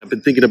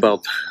been thinking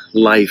about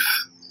life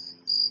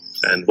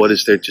and what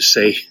is there to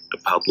say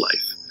about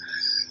life.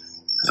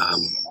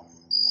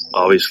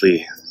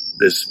 Obviously,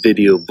 this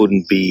video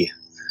wouldn't be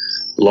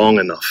long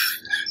enough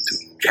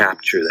to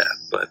capture that,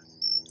 but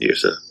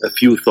here's a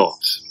few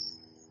thoughts.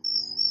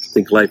 I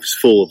think life is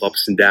full of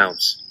ups and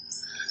downs.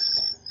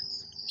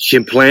 You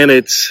can plan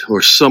it,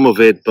 or some of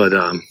it, but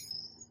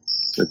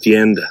at the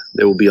end,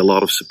 there will be a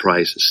lot of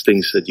surprises,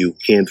 things that you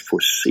can't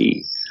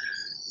foresee.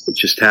 It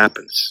just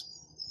happens.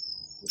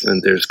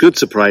 And there's good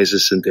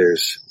surprises and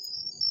there's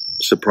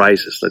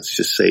surprises, let's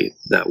just say it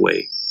that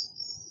way.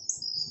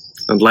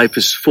 And life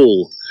is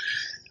full.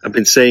 I've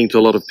been saying to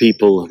a lot of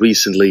people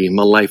recently,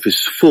 my life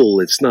is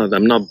full.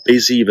 I'm not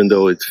busy, even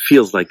though it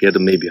feels like it,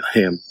 and maybe I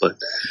am, but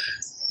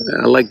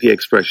I like the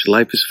expression,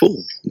 life is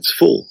full. It's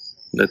full.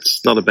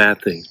 That's not a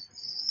bad thing.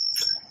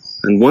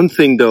 And one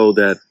thing, though,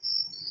 that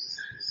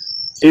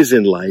is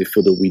in life,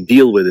 or that we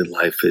deal with in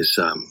life, is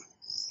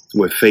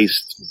we're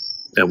faced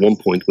at one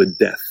point with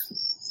death.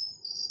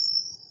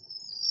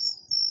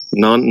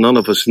 None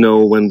of us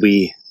know when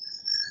we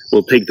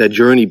will take that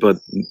journey, but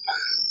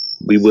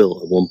we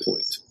will at one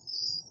point.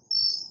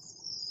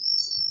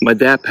 My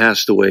dad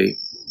passed away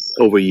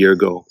over a year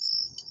ago.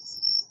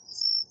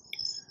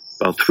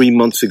 About 3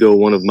 months ago,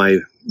 one of my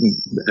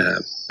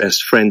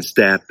best friend's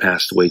dad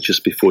passed away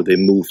just before they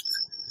moved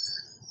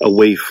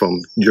away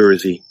from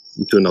Jersey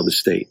to another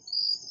state.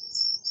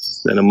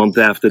 Then a month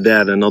after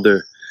that,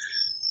 another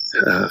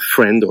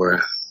friend,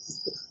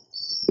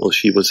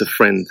 she was a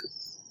friend.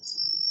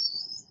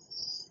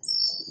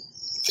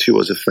 She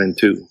was a friend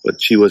too,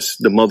 but she was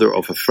the mother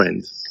of a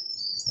friend.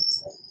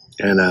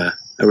 And I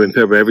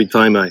remember every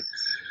time I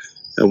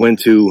went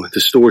to the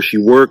store she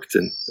worked,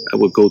 and I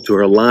would go to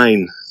her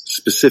line,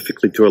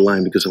 specifically to her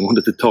line, because I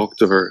wanted to talk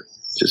to her,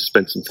 just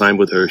spend some time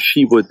with her.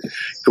 She would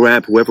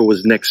grab whoever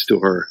was next to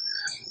her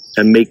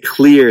and make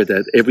clear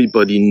that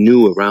everybody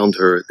knew around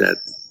her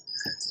that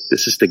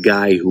this is the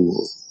guy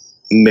who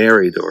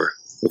married or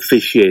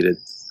officiated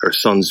her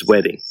son's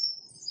wedding.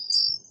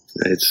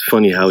 And it's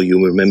funny how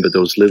you remember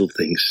those little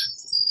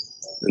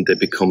things and they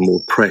become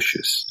more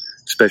precious,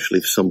 especially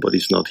if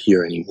somebody's not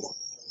here anymore.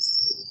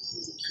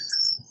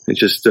 And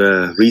just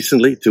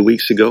recently, 2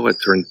 weeks ago, I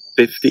turned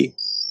 50.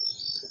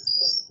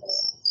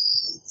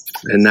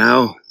 And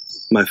now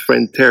my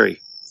friend Terri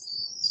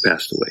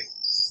passed away.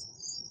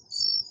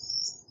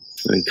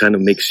 And it kind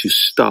of makes you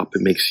stop.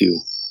 It makes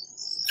you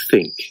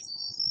think.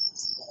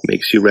 It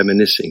makes you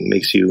reminiscing. It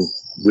makes you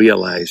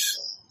realize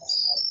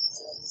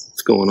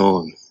what's going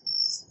on.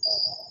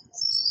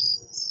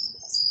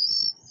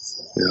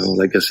 You know,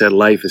 like I said,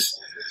 life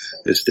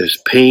there's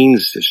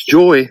pains, there's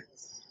joy,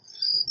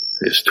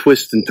 there's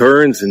twists and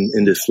turns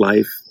in this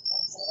life.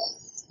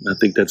 I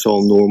think that's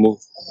all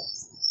normal.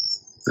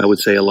 I would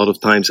say a lot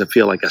of times I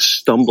feel like I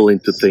stumble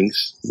into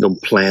things,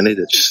 don't plan it,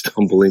 I just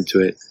stumble into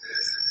it.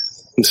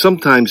 And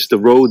sometimes the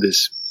road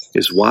is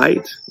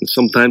wide, and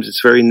sometimes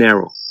it's very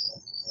narrow.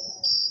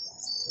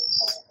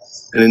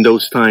 And in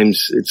those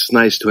times, it's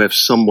nice to have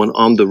someone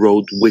on the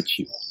road with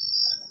you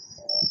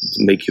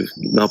to make you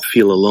not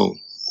feel alone.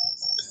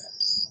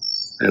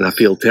 And I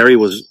feel Terri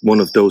was one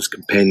of those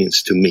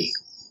companions to me.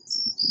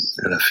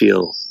 And I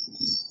feel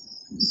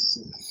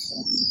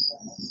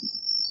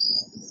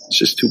it's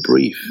just too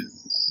brief.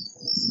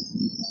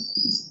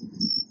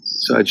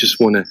 So I just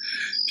want to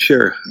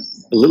share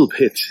a little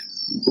bit.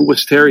 Who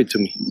was Terri to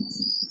me?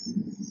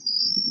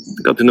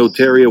 I got to know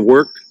Terri at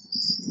work.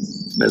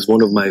 As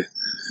one of my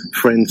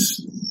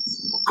friends,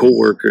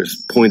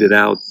 co-workers pointed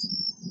out,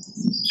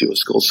 she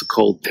was also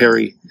called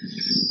Terri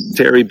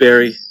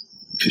Berry,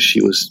 because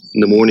she was,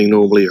 in the morning,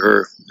 normally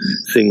her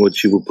thing was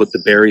she would put the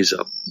berries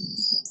up.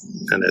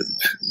 And it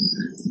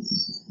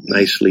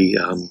nicely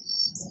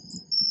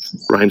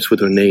rhymes with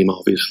her name,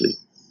 obviously.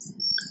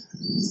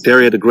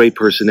 Terri had a great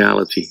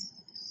personality.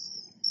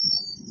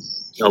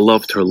 I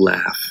loved her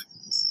laugh.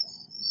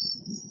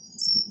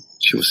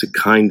 She was a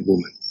kind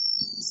woman.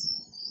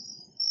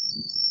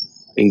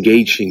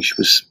 Engaging,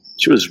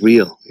 she was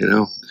real, you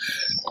know.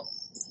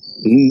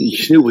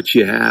 You knew what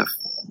you have.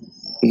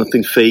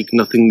 Nothing fake,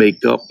 nothing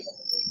made up.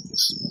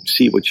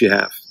 See what you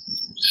have.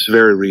 It's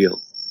very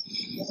real.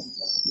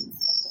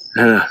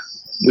 And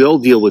we all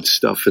deal with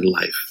stuff in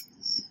life.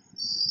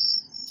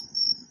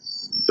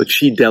 But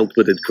she dealt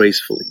with it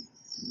gracefully.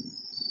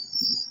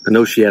 I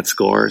know she had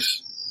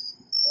scars,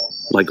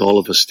 like all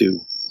of us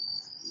do.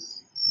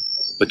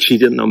 But she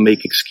did not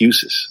make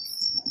excuses.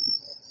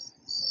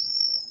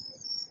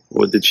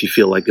 Or did she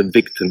feel like a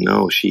victim?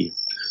 No, she,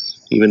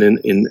 even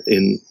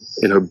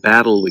in her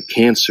battle with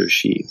cancer,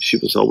 she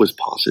was always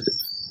positive.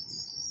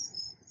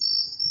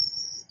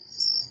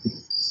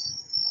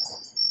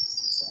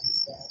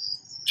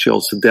 She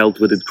also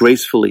dealt with it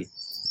gracefully.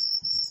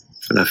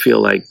 And I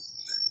feel like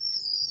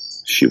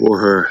she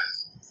wore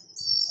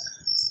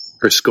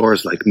her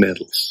scars like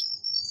medals.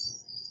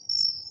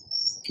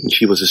 And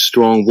she was a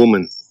strong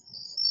woman.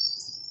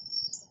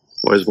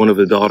 Or as one of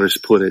the daughters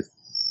put it,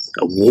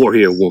 a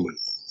warrior woman.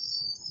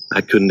 I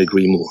couldn't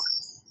agree more.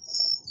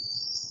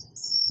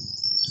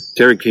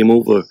 Terri came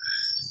over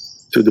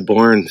to the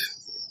barn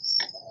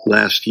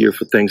last year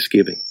for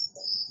Thanksgiving.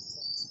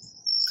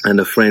 And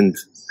a friend,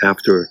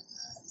 after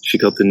she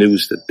got the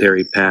news that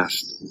Terri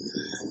passed,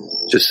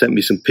 just sent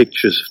me some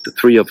pictures of the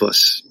three of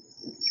us.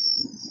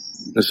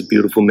 That's a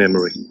beautiful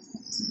memory.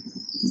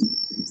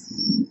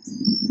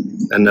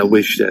 And I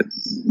wish that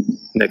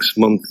next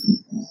month,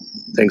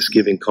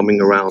 Thanksgiving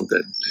coming around,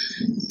 that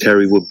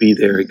Terri would be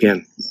there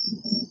again.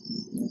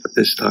 But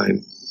this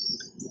time,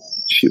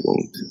 she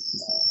won't.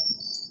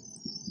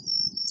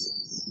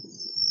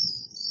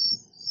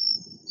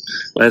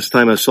 Last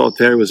time I saw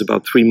Terri was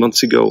about 3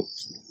 months ago.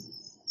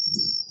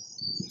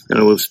 And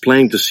I was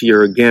planning to see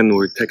her again. We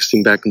were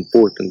texting back and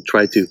forth and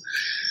tried to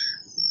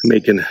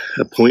make an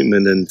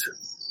appointment. And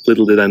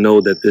little did I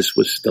know that this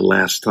was the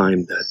last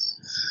time that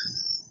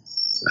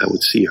I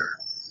would see her.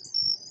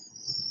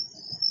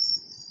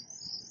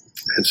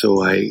 And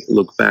so I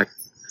look back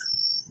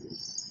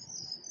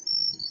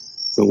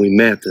when we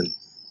met, and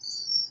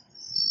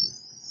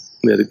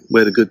we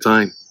had a good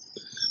time.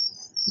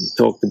 We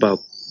talked about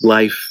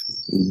life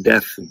and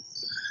death and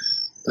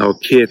our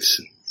kids,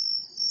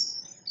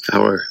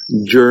 and our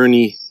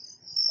journey,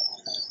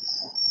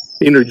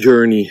 inner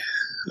journey,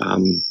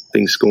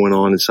 things going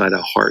on inside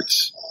our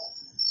hearts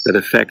that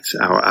affects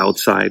our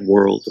outside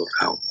world or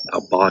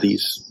our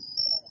bodies.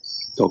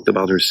 Talked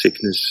about her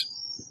sickness.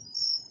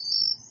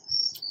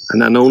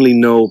 And I only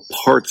know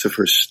parts of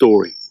her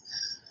story.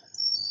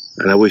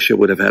 And I wish I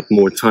would have had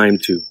more time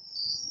to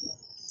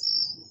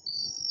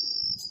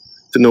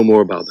know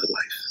more about her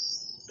life.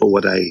 But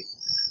what I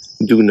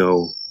do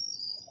know,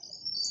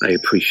 I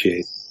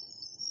appreciate.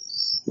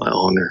 My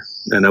honor.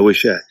 And I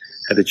wish I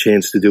had a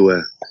chance to do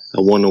a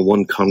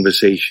one-on-one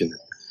conversation,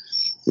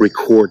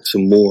 record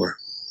some more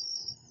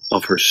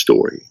of her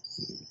story,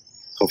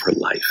 of her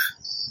life.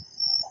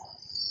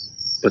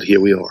 But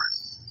here we are.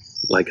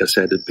 Like I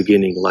said at the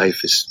beginning,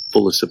 life is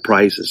full of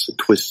surprises,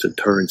 twists and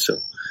turns.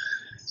 So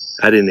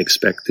I didn't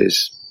expect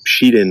this.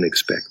 She didn't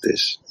expect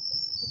this.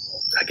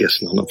 I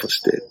guess none of us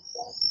did.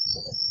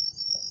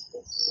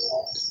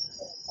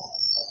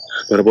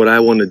 But what I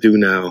want to do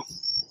now,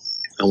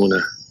 I want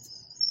to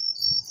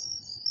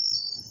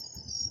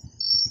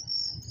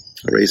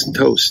raise a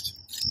toast.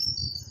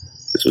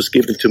 This was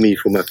given to me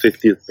for my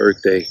 50th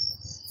birthday.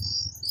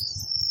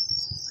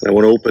 And I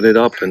want to open it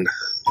up, and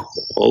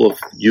all of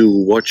you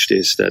who watch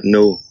this that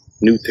knew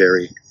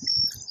Terri,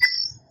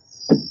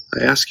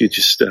 I ask you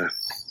just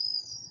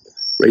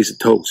raise a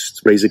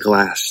toast, raise a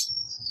glass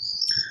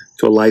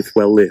to a life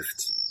well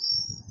lived.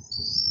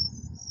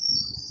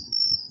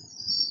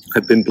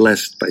 I've been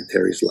blessed by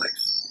Terri's life,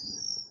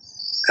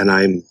 and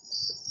I'm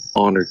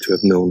honored to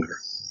have known her.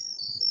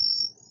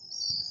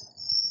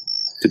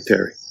 To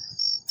Terri.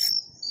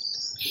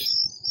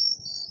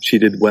 She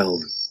did well.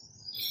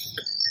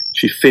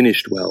 She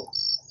finished well.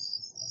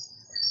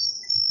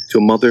 To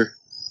a mother,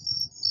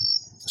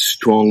 a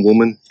strong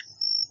woman,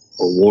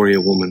 a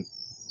warrior woman,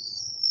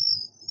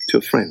 to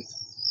a friend.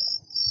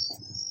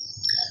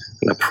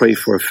 And I pray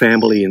for a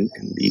family in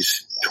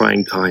these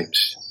trying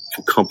times,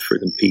 for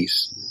comfort and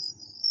peace.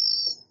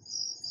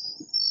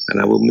 And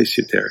I will miss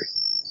you, Terri.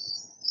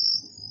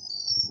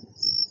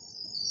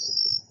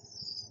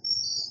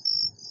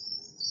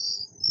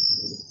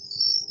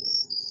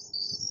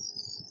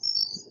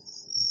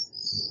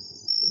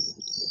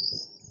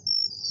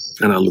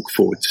 And I look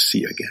forward to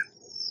see you again.